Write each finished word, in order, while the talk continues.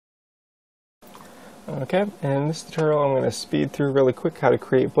Okay, in this tutorial I'm going to speed through really quick how to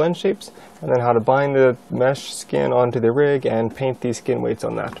create blend shapes and then how to bind the mesh skin onto the rig and paint these skin weights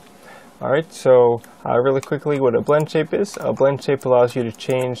on that. Alright, so really quickly what a blend shape is. A blend shape allows you to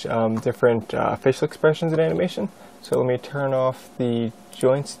change different facial expressions in animation. So let me turn off the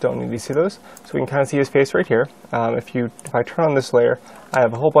joints, don't need to see those. So we can kind of see his face right here. If I turn on this layer, I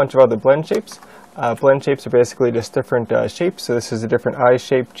have a whole bunch of other blend shapes. Blend shapes are basically just different shapes. So this is a different eye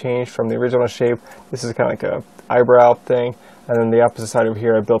shape changed from the original shape. This is kind of like a eyebrow thing. And then the opposite side over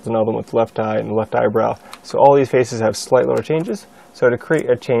here, I built another one with the left eye and the left eyebrow. So all these faces have slight little changes. So to create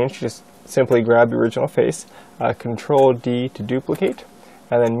a change, just simply grab the original face, Control D to duplicate,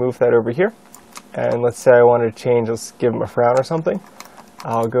 and then move that over here. And let's say I want to change, let's give him a frown or something.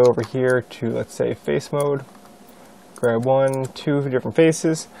 I'll go over here to, let's say, face mode, grab 1, 2 different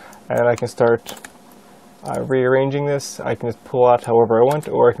faces, and I can start rearranging this. I can just pull out however I want,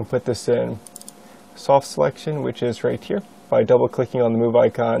 or I can put this in soft selection, which is right here. By double clicking on the move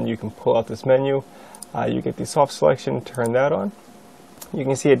icon, you can pull out this menu. You get the soft selection, turn that on. You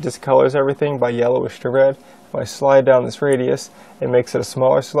can see it discolors everything by yellowish to red. If I slide down this radius, it makes it a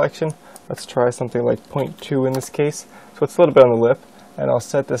smaller selection. Let's try something like 0.2 in this case. So it's a little bit on the lip, and I'll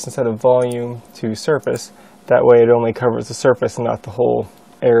set this instead of volume to surface. That way it only covers the surface and not the whole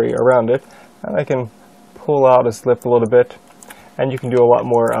area around it. And I can pull out his lip a little bit, and you can do a lot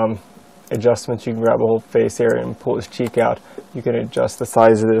more adjustments. You can grab a whole face area and pull his cheek out. You can adjust the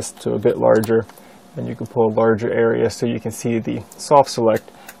size of this to a bit larger, and you can pull a larger area so you can see the soft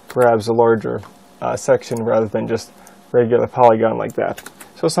select grabs a larger section rather than just regular polygon like that.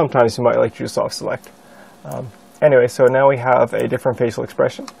 So sometimes you might like to use soft select. Anyway, so now we have a different facial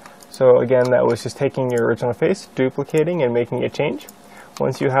expression. So again, that was just taking your original face, duplicating and making a change.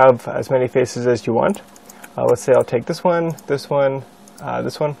 Once you have as many faces as you want, let's say I'll take this one, this one,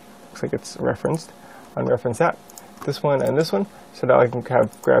 this one. Looks like it's referenced. Unreference that. This one and this one. So now I can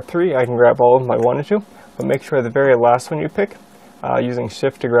grab 3. I can grab all of them I wanted to, but make sure the very last one you pick, using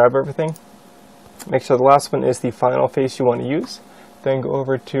Shift to grab everything, make sure the last one is the final face you want to use. Then go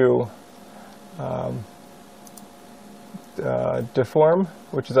over to Deform,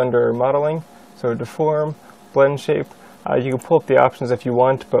 which is under Modeling. So Deform, Blend Shape. You can pull up the options if you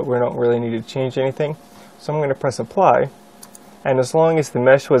want, but we don't really need to change anything. So I'm going to press Apply. And as long as the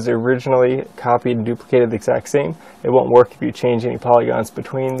mesh was originally copied and duplicated the exact same, it won't work if you change any polygons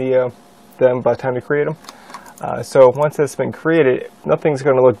between them by the time you create them. So once that's been created, nothing's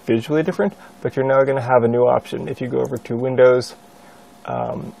going to look visually different, but you're now going to have a new option. If you go over to Windows,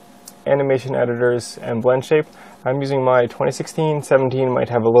 Animation Editors, and Blend Shape, I'm using my 2016, 17 might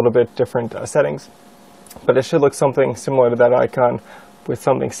have a little bit different settings, but it should look something similar to that icon with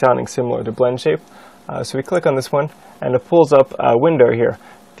something sounding similar to Blend Shape. So we click on this one, and it pulls up a window here.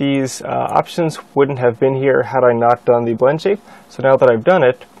 These options wouldn't have been here had I not done the blend shape. So now that I've done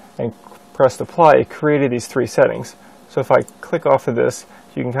it and pressed apply, it created these 3 settings. So if I click off of this,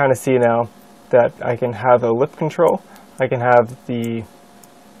 you can kind of see now that I can have a lip control, I can have the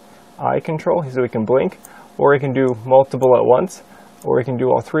eye control, so we can blink, or I can do multiple at once, or I can do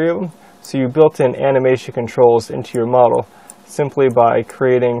all 3 of them. So you built in animation controls into your model simply by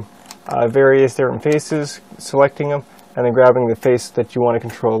creating various different faces, selecting them, and then grabbing the face that you want to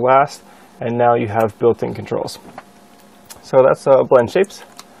control last, and now you have built-in controls. So that's blend shapes.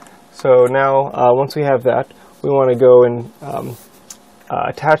 So now once we have that, we want to go and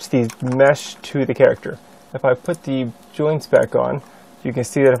attach the mesh to the character. If I put the joints back on, you can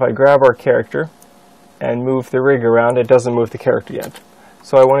see that if I grab our character and move the rig around, it doesn't move the character yet.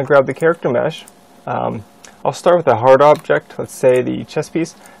 So I want to grab the character mesh. I'll start with a hard object, let's say the chest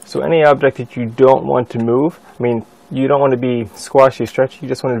piece. So any object that you don't want to move, I mean, you don't want to be squashy, stretchy, you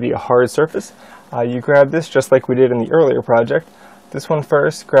just want it to be a hard surface. You grab this just like we did in the earlier project. This one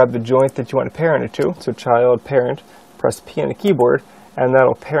first, grab the joint that you want to parent it to. So child, parent, press P on the keyboard, and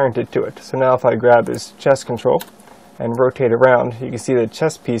that'll parent it to it. So now if I grab this chest control and rotate around, you can see the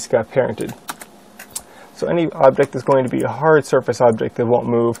chest piece got parented. So any object is going to be a hard surface object that won't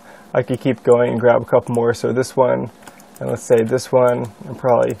move. I could keep going and grab a couple more. So this one, and let's say this one, and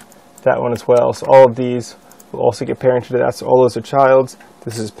probably that one as well. So all of these will also get parented to that. So all those are childs.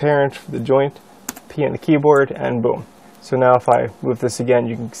 This is parent for the joint, P on the keyboard, and boom. So now if I move this again,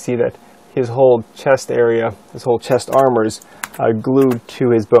 you can see that his whole chest area, his whole chest armor is glued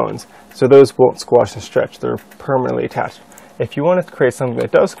to his bones. So those won't squash and stretch. They're permanently attached. If you want to create something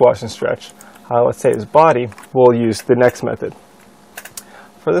that does squash and stretch, let's say his body, we'll use the next method.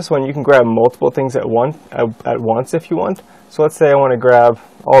 For this one, you can grab multiple things at once if you want. So let's say I want to grab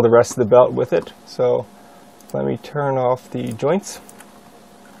all the rest of the belt with it. So let me turn off the joints.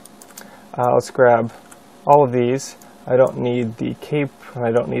 Let's grab all of these. I don't need the cape, and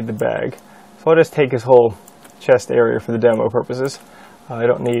I don't need the bag. So I'll just take his whole chest area for the demo purposes. I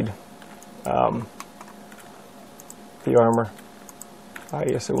don't need the armor.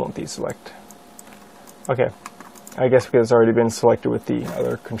 Yes, it won't deselect. Okay, I guess because it's already been selected with the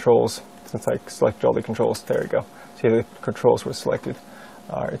other controls, since I selected all the controls. There we go. See, the controls were selected.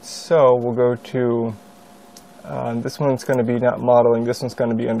 Alright, so we'll go to, this one's going to be not modeling, this one's going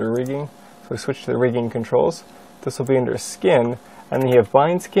to be under rigging. So we switch to the rigging controls. This will be under skin, and then you have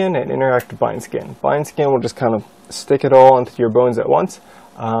bind skin and interactive bind skin. Bind skin will just kind of stick it all into your bones at once,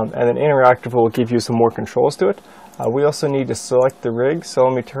 and then interactive will give you some more controls to it. We also need to select the rig, so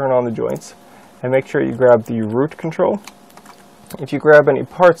let me turn on the joints and make sure you grab the root control. If you grab any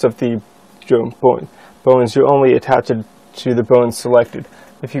parts of the bones, you only attach it to the bones selected.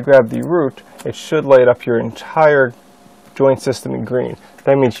 If you grab the root, it should light up your entire joint system in green.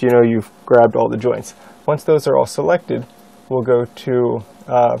 That means you know you've grabbed all the joints. Once those are all selected, we'll go to,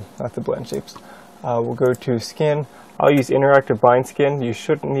 not the blend shapes, we'll go to skin. I'll use interactive bind skin. You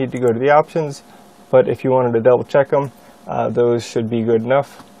shouldn't need to go to the options, but if you wanted to double check them, those should be good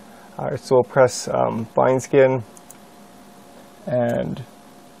enough. Alright, so we'll press bind skin, and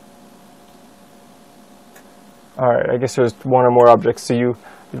alright, I guess there's one or more objects, so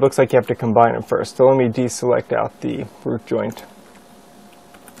it looks like you have to combine them first. So let me deselect out the root joint.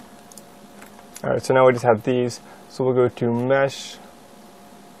 Alright, so now we just have these. So we'll go to mesh,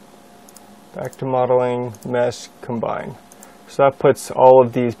 back to modeling, mesh, combine. So that puts all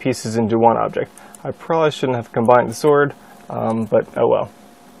of these pieces into one object. I probably shouldn't have combined the sword, but oh well.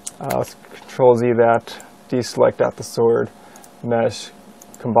 Let's Control Z that, deselect out the sword, mesh,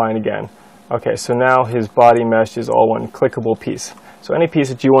 combine again. Okay, so now his body mesh is all one clickable piece. So any piece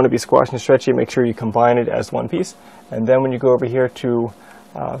that you want to be squashed and stretchy, make sure you combine it as one piece. And then when you go over here to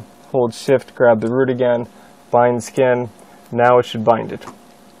hold shift, grab the root again, bind skin, now it should bind it.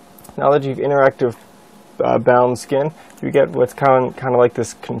 Now that you've interactive bound skin, you get what's kind of like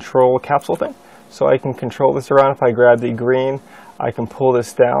this control capsule thing. So I can control this around. If I grab the green, I can pull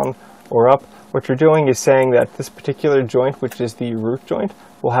this down or up. What you're doing is saying that this particular joint, which is the root joint,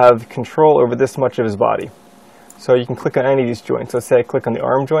 will have control over this much of his body. So you can click on any of these joints. Let's say I click on the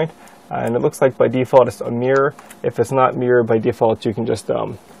arm joint, and it looks like by default it's a mirror. If it's not mirror by default, you can just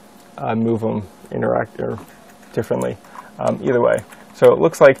move them, interact or differently. Either way. So it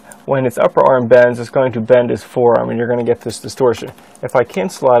looks like when its upper arm bends, it's going to bend his forearm, and you're going to get this distortion. If I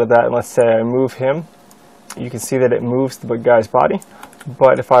cancel out of that, and let's say I move him, you can see that it moves the guy's body.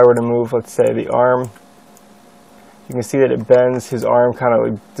 But if I were to move, let's say, the arm, you can see that it bends his arm, kind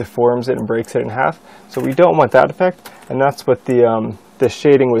of like deforms it and breaks it in half. So we don't want that effect, and that's what the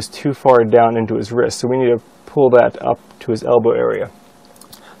shading was too far down into his wrist. So we need to pull that up to his elbow area.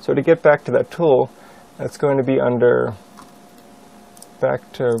 So to get back to that tool, that's going to be under,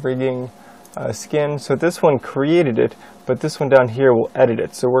 back to rigging, skin. So this one created it, but this one down here will edit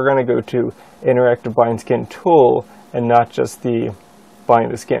it. So we're going to go to interactive bind skin tool and not just the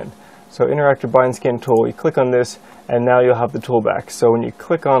bind the skin. So interactive bind skin tool, you click on this, and now you'll have the tool back. So when you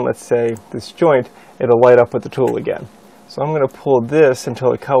click on, let's say, this joint, it'll light up with the tool again. So I'm going to pull this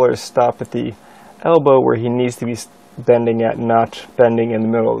until the colors stop at the elbow where he needs to be bending at, not bending in the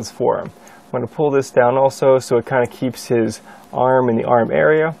middle of his forearm. I'm going to pull this down also so it kind of keeps his arm in the arm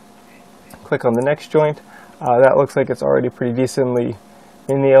area. Click on the next joint. That looks like it's already pretty decently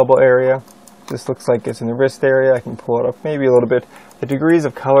in the elbow area. This looks like it's in the wrist area. I can pull it up maybe a little bit. The degrees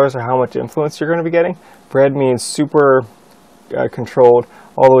of colors are how much influence you're going to be getting. Red means super controlled,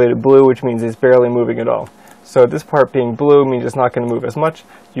 all the way to blue, which means it's barely moving at all. So this part being blue means it's not going to move as much.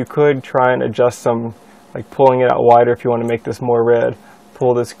 You could try and adjust some, like pulling it out wider if you want to make this more red.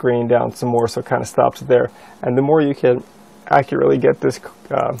 Pull this green down some more so it kind of stops it there. And the more you can accurately get this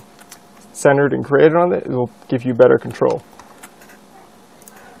centered and created on it, it will give you better control.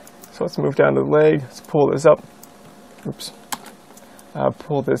 So let's move down to the leg. Let's pull this up. Oops.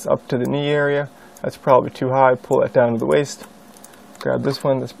 Pull this up to the knee area. That's probably too high. Pull that down to the waist. Grab this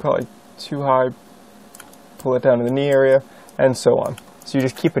one. That's probably too high. Pull it down to the knee area, and so on. So you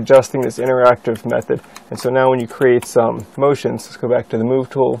just keep adjusting this interactive method. And so now when you create some motions, let's go back to the move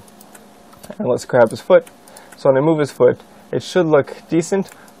tool, and let's grab his foot. So when I move his foot, it should look decent.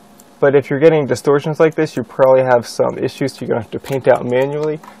 But if you're getting distortions like this, you probably have some issues, so you're going to have to paint out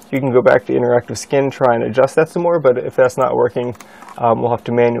manually. You can go back to interactive skin, try and adjust that some more, but if that's not working, we'll have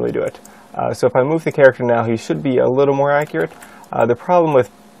to manually do it. So if I move the character now, he should be a little more accurate. The problem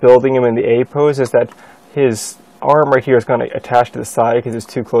with building him in the A pose is that his arm right here is going to attach to the side because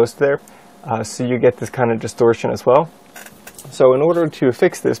it's too close to there. So you get this kind of distortion as well. So in order to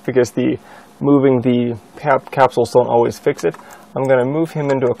fix this, because moving the capsules don't always fix it, I'm going to move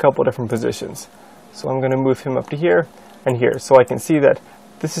him into a couple different positions. So I'm going to move him up to here and here, so I can see that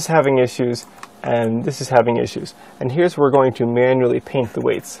this is having issues and this is having issues. And here's where we're going to manually paint the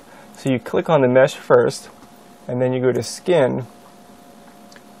weights. So you click on the mesh first, and then you go to Skin,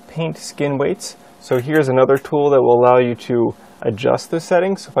 Paint Skin Weights. So here's another tool that will allow you to adjust the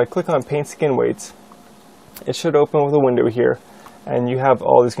settings. So if I click on Paint Skin Weights, it should open with a window here, and you have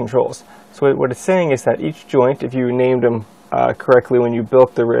all these controls. So what it's saying is that each joint, if you named them correctly when you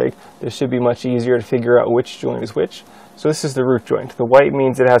built the rig, this should be much easier to figure out which joint is which. So this is the root joint. The white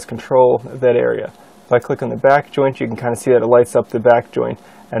means it has control of that area. If I click on the back joint, you can kind of see that it lights up the back joint,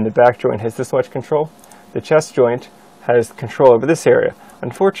 and the back joint has this much control. The chest joint has control over this area.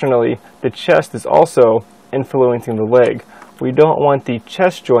 Unfortunately, the chest is also influencing the leg. We don't want the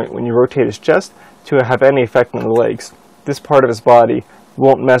chest joint, when you rotate his chest, to have any effect on the legs. This part of his body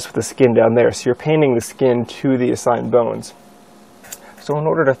won't mess with the skin down there, so you're painting the skin to the assigned bones. So in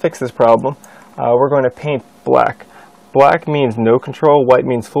order to fix this problem, we're going to paint black. Black means no control, white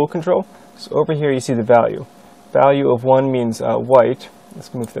means full control. So over here you see the value. Value of 1 means white.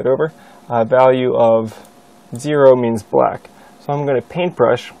 Let's move that over. Value of 0 means black. So I'm going to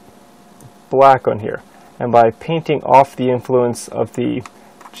paintbrush black on here. And by painting off the influence of the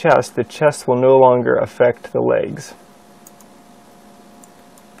chest will no longer affect the legs.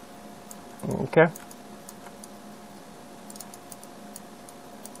 Okay.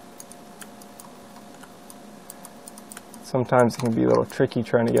 Sometimes it can be a little tricky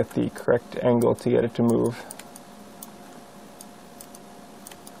trying to get the correct angle to get it to move.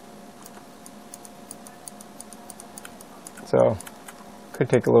 So, could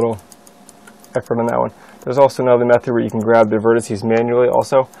take a little effort on that one. There's also another method where you can grab the vertices manually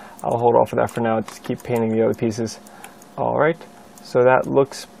also. I'll hold off of that for now, just keep painting the other pieces. Alright, so that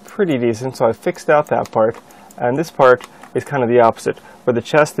looks pretty decent, so I fixed out that part. And this part is kind of the opposite, where the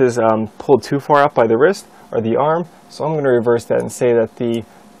chest is pulled too far out by the wrist or the arm. So I'm going to reverse that and say that the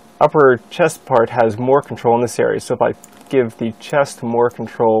upper chest part has more control in this area. So if I give the chest more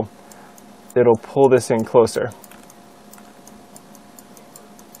control, it'll pull this in closer.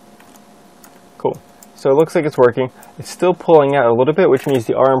 Cool. So it looks like it's working. It's still pulling out a little bit, which means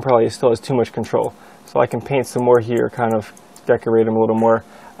the arm probably still has too much control. So I can paint some more here, kind of decorate them a little more.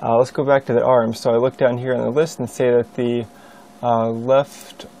 Let's go back to the arm. So I look down here on the list and say that the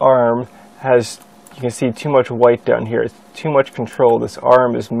left arm has, you can see, too much white down here. It's too much control. This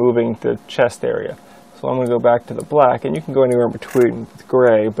arm is moving the chest area. So I'm going to go back to the black, and you can go anywhere in between with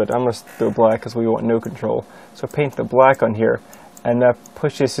gray, but I'm going to do black because we want no control. So paint the black on here, and that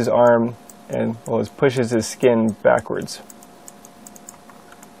pushes his arm and, well, it pushes his skin backwards.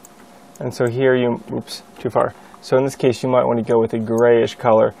 And so here you, oops, too far. So in this case you might want to go with a grayish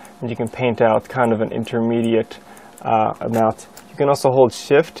color, and you can paint out kind of an intermediate amount. You can also hold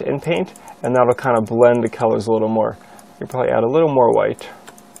shift and paint, and that'll kind of blend the colors a little more. You can probably add a little more white.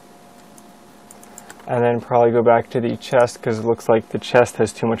 And then probably go back to the chest, because it looks like the chest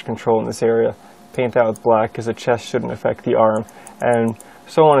has too much control in this area. Paint that with black, because the chest shouldn't affect the arm. And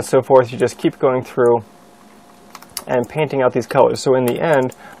so on and so forth. You just keep going through and painting out these colors. So in the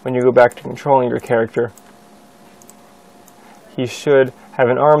end, when you go back to controlling your character, he should have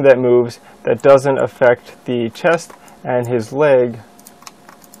an arm that moves that doesn't affect the chest, and his leg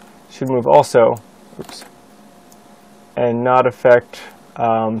should move also, oops, and not affect,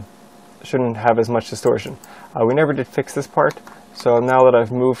 shouldn't have as much distortion. We never did fix this part, so now that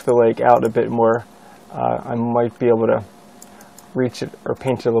I've moved the leg out a bit more, I might be able to reach it or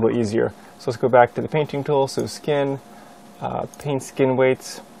paint it a little easier. So let's go back to the painting tool. So skin, paint skin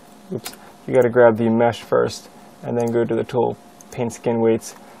weights. Oops, you got to grab the mesh first, and then go to the tool, paint skin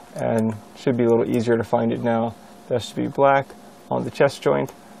weights, and should be a little easier to find it now. That should be black on the chest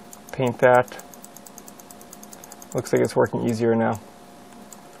joint. Paint that. Looks like it's working easier now.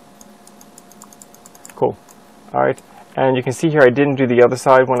 Cool. Alright, and you can see here I didn't do the other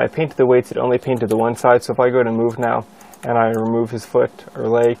side. When I painted the weights, it only painted the one side. So if I go to move now, and I remove his foot or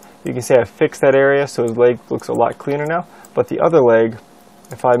leg, you can see I fixed that area, so his leg looks a lot cleaner now. But the other leg,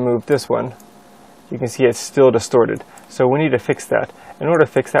 if I move this one, you can see it's still distorted. So we need to fix that. In order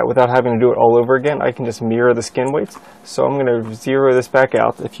to fix that without having to do it all over again, I can just mirror the skin weights. So I'm going to zero this back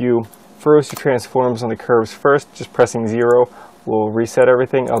out. If you froze your transforms on the curves first, just pressing 0 will reset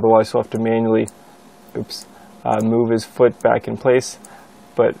everything. Otherwise, you'll have to manually, oops, move his foot back in place.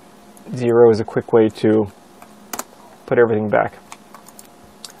 But 0 is a quick way to put everything back.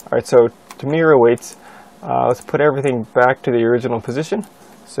 Alright, so to mirror weights, let's put everything back to the original position.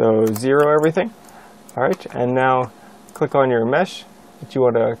 So 0 everything. Alright, and now click on your mesh that you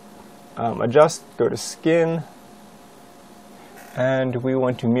want to adjust, go to Skin, and we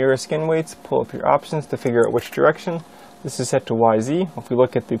want to mirror skin weights. Pull up your options to figure out which direction. This is set to YZ. If we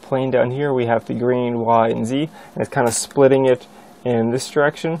look at the plane down here, we have the green, Y, and Z, and it's kind of splitting it in this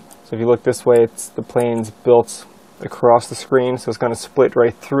direction. So if you look this way, the plane's built across the screen, so it's going to split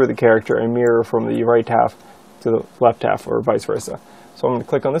right through the character and mirror from the right half to the left half, or vice versa. So I'm going to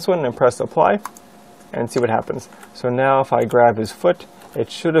click on this one and press Apply and see what happens. So now if I grab his foot, it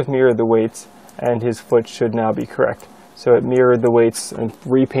should have mirrored the weights, and his foot should now be correct. So it mirrored the weights and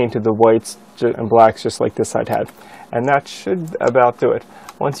repainted the whites and blacks just like this side had. And that should about do it.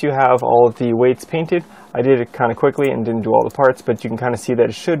 Once you have all of the weights painted, I did it kind of quickly and didn't do all the parts, but you can kind of see that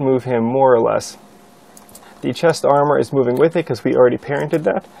it should move him more or less. The chest armor is moving with it because we already parented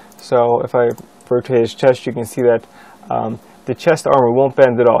that. So if I rotate his chest, you can see that the chest armor won't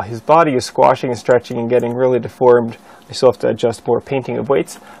bend at all. His body is squashing and stretching and getting really deformed. I still have to adjust more painting of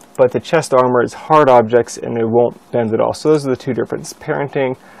weights, but the chest armor is hard objects and it won't bend at all. So those are the two differences: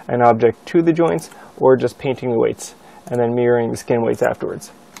 parenting an object to the joints or just painting the weights and then mirroring the skin weights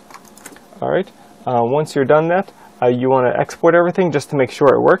afterwards. Alright, once you're done that, you want to export everything just to make sure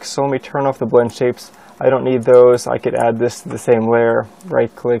it works. So let me turn off the blend shapes. I don't need those. I could add this to the same layer,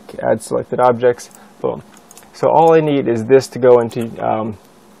 right click, add selected objects, boom. So all I need is this to go into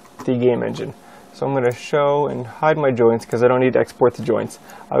the game engine. So I'm going to show and hide my joints because I don't need to export the joints.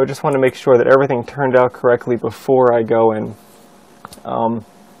 I would just want to make sure that everything turned out correctly before I go and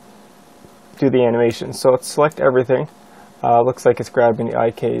do the animation. So let's select everything. Looks like it's grabbing the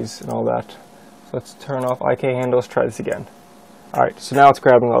IKs and all that. So let's turn off IK handles, try this again. Alright, so now it's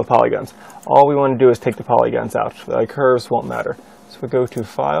grabbing all the polygons. All we want to do is take the polygons out. The curves won't matter. So we go to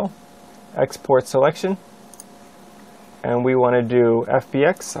File, Export Selection, and we want to do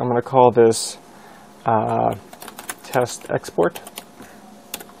FBX. I'm going to call this Test Export.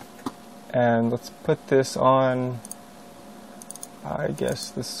 And let's put this on, I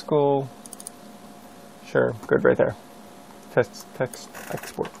guess, the school. Sure, good right there. Text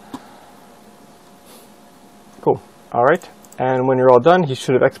Export. Cool. Alright. And when you're all done, he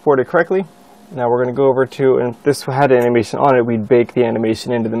should have exported correctly. Now we're going to go over to, and if this had an animation on it, we'd bake the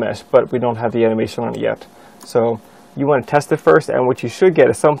animation into the mesh, but we don't have the animation on it yet. So you want to test it first, and what you should get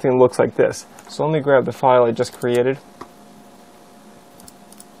is something that looks like this. So let me grab the file I just created.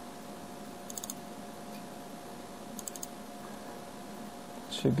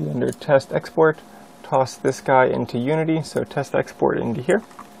 It should be under Test Export. Toss this guy into Unity, so Test Export into here.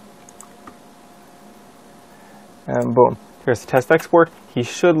 And boom. Here's the test export. He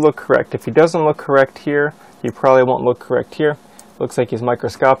should look correct. If he doesn't look correct here, he probably won't look correct here. Looks like he's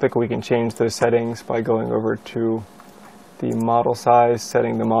microscopic. We can change those settings by going over to the model size,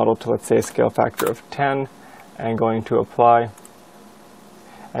 setting the model to, let's say, a scale factor of 10, and going to Apply.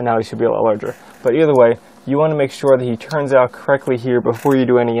 And now he should be a lot larger. But either way, you want to make sure that he turns out correctly here before you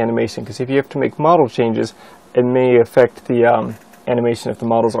do any animation, because if you have to make model changes, it may affect the animation if the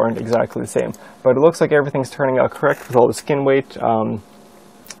models aren't exactly the same. But it looks like everything's turning out correct with all the skin weight.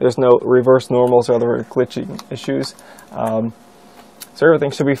 There's no reverse normals or other glitching issues. So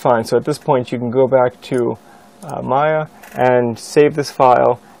everything should be fine. So at this point you can go back to Maya and save this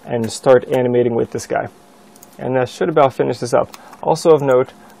file and start animating with this guy. And that should about finish this up. Also of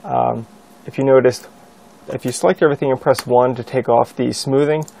note, if you noticed, if you select everything and press 1 to take off the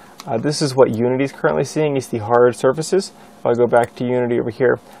smoothing, this is what Unity is currently seeing, is the hard surfaces. If I go back to Unity over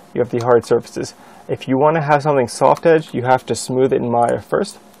here, you have the hard surfaces. If you want to have something soft edge, you have to smooth it in Maya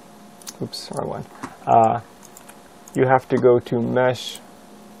first. Oops, wrong one. You have to go to Mesh,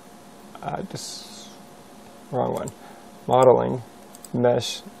 wrong one, Modeling,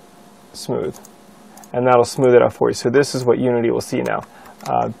 Mesh, Smooth. And that'll smooth it out for you. So this is what Unity will see now.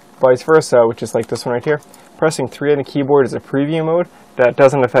 Vice versa, which is like this one right here. Pressing 3 on the keyboard is a preview mode. That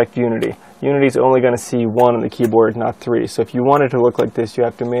doesn't affect Unity. Unity's only going to see 1 on the keyboard, not 3. So if you want it to look like this, you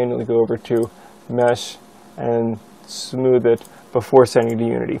have to manually go over to Mesh and smooth it before sending to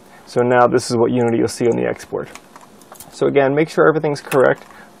Unity. So now this is what Unity will see on the export. So again, make sure everything's correct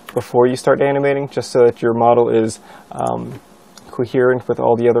before you start animating, just so that your model is coherent with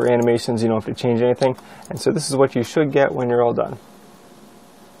all the other animations. You don't have to change anything. And so this is what you should get when you're all done.